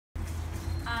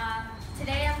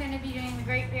going to be doing the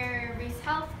Great Barrier Reef's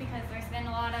health because there's been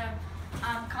a lot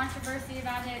of controversy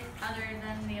about it other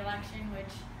than the election,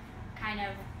 which kind of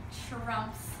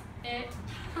trumps it.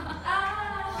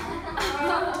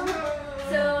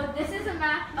 So this is a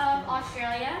map of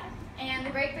Australia, and the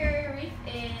Great Barrier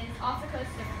Reef is off the coast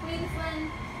of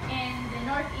Queensland in the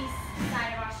northeast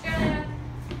side of Australia.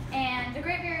 And the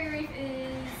Great Barrier Reef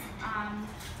is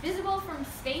visible from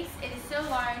space. It is so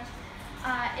large.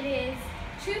 It is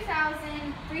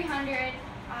 2,300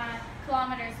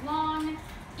 kilometers long,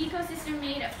 ecosystem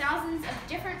made of thousands of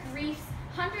different reefs,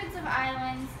 hundreds of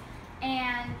islands,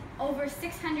 and over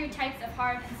 600 types of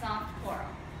hard and soft coral.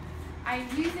 I'm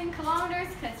using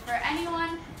kilometers because for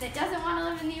anyone that doesn't want to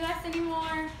live in the US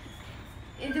anymore,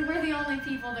 we're the only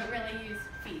people that really use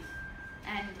feet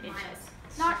and inches.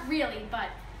 Not really, but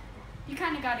you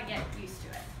kind of got to get used to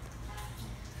it.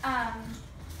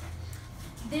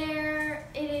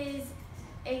 It is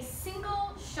a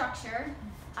single structure.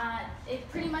 It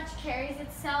pretty much carries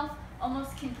itself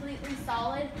almost completely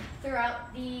solid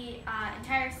throughout the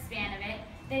entire span of it.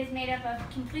 It is made up of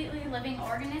completely living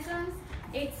organisms.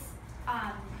 It's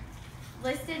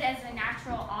listed as a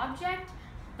natural object,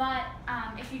 but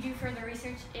if you do further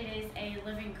research, it is a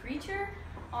living creature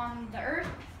on the earth.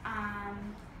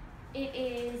 It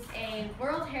is a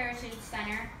World Heritage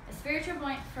Center, a spiritual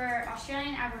point for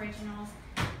Australian Aboriginals,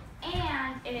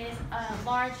 and it is a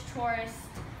large tourist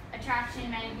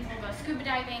attraction. Many people go scuba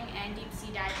diving and deep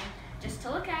sea diving just to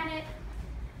look at it.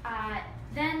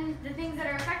 Then the things that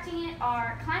are affecting it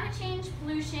are climate change,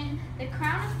 pollution, the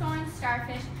crown of thorns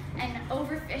starfish, and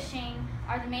overfishing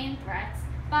are the main threats.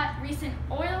 But recent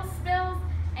oil spills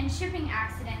and shipping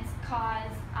accidents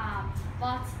cause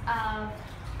lots of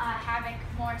havoc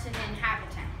more to the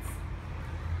inhabitants.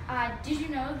 Did you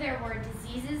know there were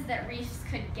diseases that reefs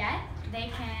could get?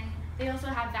 They also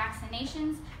have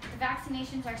vaccinations. The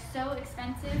vaccinations are so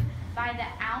expensive, by the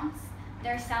ounce,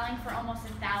 they're selling for almost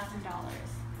 $1,000.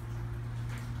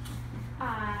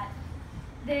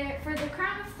 For the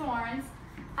crown of thorns,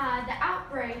 the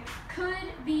outbreak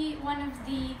could be one of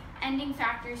the ending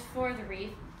factors for the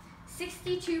reef.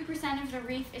 62% of the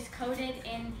reef is coated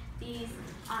in these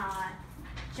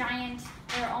giant,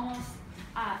 they're almost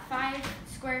 5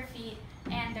 square feet,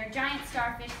 and they're giant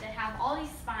starfish that have all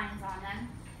these spines on them,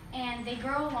 and they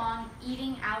grow along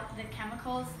eating out the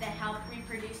chemicals that help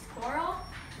reproduce coral.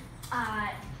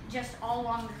 Just all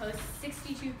along the coast,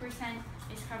 62%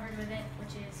 is covered with it,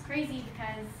 which is crazy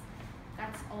because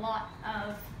that's a lot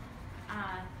of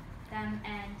them.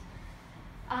 And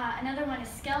another one is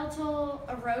skeletal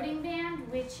eroding band,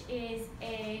 which is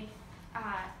a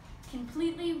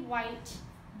completely white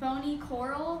bony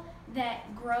coral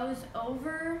that grows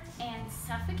over and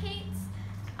suffocates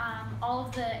all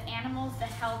of the animals that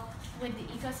help with the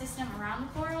ecosystem around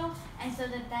the coral, and so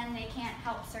that then they can't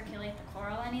help circulate the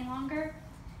coral any longer.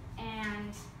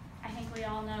 And I think we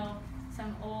all know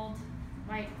some old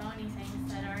white bony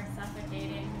things that are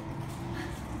suffocating.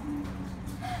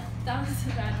 That was a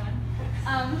bad one.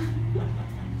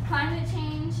 Climate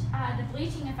change, the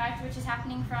bleaching effect, which is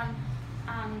happening from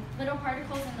little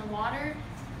particles in the water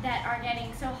that are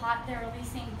getting so hot they're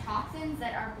releasing toxins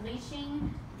that are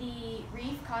bleaching the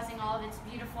reef, causing all of its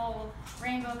beautiful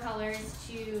rainbow colors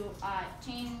to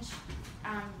change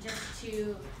just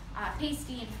to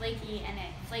pasty and flaky, and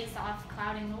it flakes off,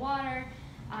 clouding the water.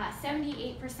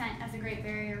 78% of the Great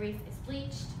Barrier Reef is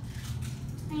bleached.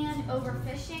 And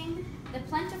overfishing, the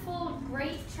plentiful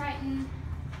great triton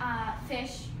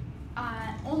fish,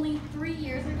 only 3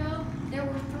 years ago there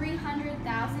were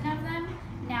 300,000 of them.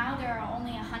 Now there are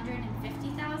only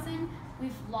 150,000.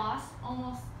 We've lost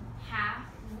almost half.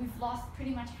 We've lost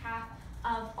pretty much half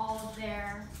of all of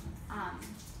their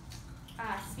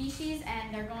species,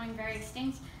 and they're going very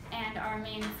extinct and are a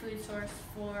main food source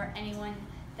for anyone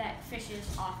that fishes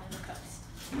off of the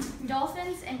coast.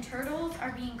 Dolphins and turtles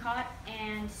are being caught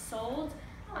and sold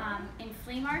in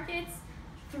flea markets.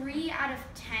 3 out of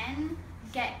 10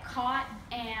 get caught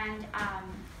and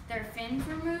their fins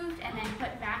removed and then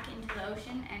put back into the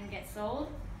ocean and get sold.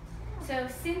 So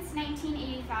since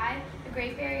 1985, the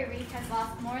Great Barrier Reef has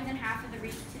lost more than half of the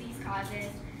reef to these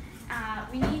causes.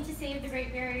 We need to save the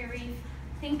Great Barrier Reef.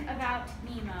 Think about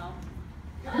Nemo.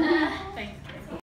 Thank you.